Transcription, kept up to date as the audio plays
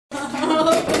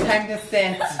time to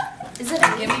sit. Is it?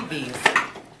 Give me these.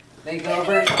 They go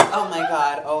over. Oh my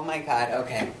god. Oh my god.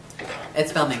 Okay.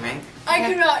 It's filming, right? I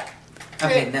cannot.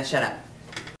 Okay, now shut up.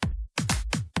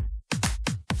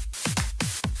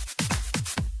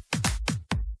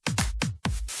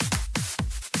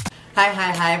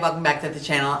 Hi. Welcome back to the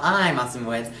channel. I'm Austin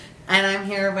Woods, and I'm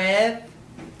here with...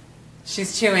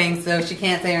 She's chewing, so she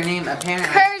can't say her name, apparently.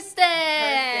 Kirsten!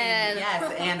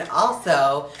 Yes, and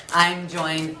also, I'm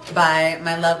joined by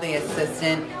my lovely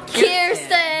assistant, Kirsten!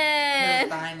 Who's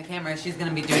behind the camera. She's going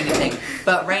to be doing the thing.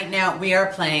 But right now, we are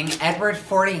playing Edward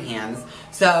 40 Hands.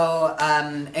 So,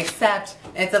 except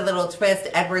it's a little twist,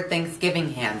 Edward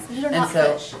Thanksgiving Hands. These are and not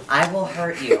so, fish. I will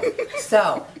hurt you.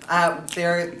 So,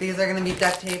 these are going to be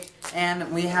duct taped,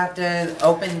 and we have to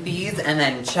open these and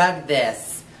then chug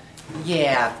this.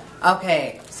 Yeah.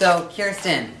 Okay, so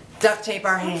Kirsten, duct tape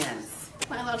our hands.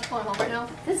 Am I allowed to pull them off right now?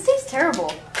 This tastes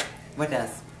terrible. What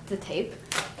does? The tape.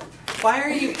 Why are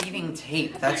you eating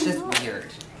tape? That's just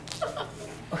weird.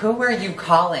 Who are you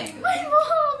calling? My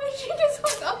mom, and she just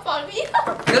hung up on me.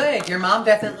 Good, your mom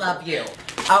doesn't love you.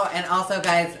 Oh, and also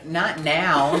guys, not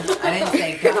now. I didn't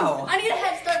say go. I need a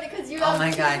head start because you have Oh my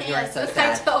god, you are so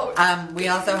sad. We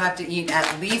also have to eat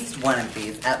at least one of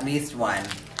these. At least one.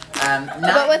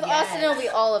 But with Austin, it'll be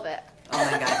all of it. Oh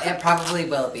my god, it probably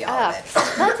will be all of it.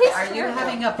 That tastes Are you terrible.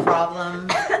 having a problem?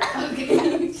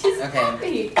 Okay, she's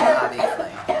Okay,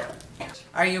 obviously.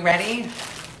 Are you ready?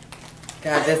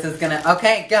 God, this is gonna...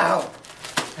 Okay, go!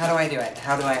 How do I do it?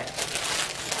 How do I...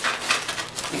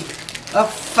 Oh,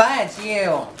 fudge,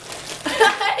 you!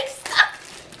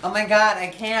 Oh my god, I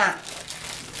can't.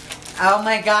 Oh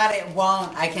my god, it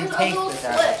won't. I can taste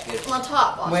this. Split on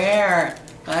top. Austin. Where?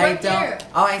 I Right don't... there.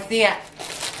 Oh, I see it.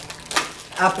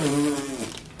 Up.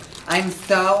 I'm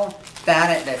so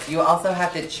bad at this. You also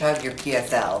have to chug your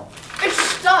PSL. It's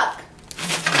stuck.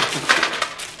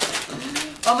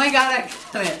 Oh my god, I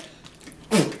got it.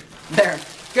 There.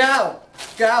 Go.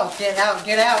 Go. Get out.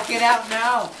 Get out. Get out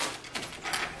now.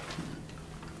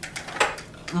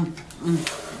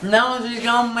 No, she's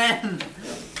gonna win.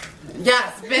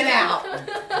 Yeah, spit out.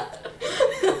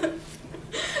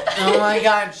 Oh my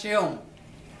god, chew.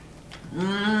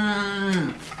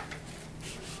 Mmm.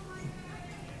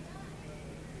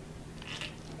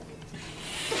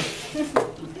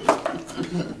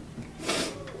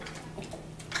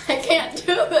 I can't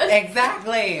do this.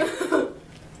 Exactly.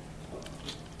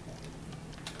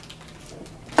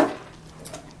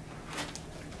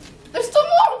 There's still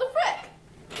more. What the frick?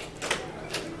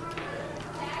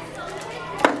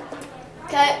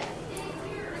 Okay.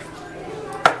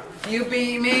 You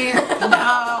beat me?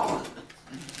 No.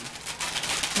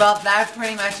 Well, that's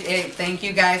pretty much it. Thank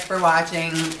you guys for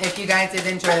watching. If you guys did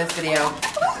enjoy this video,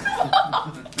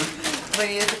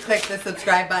 please click the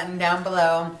subscribe button down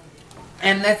below.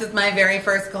 And this is my very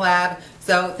first collab,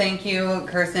 so thank you,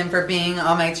 Kirsten, for being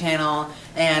on my channel.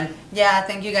 And yeah,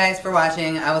 thank you guys for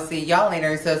watching. I will see y'all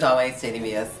later, so as always, stay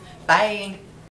devious. Bye.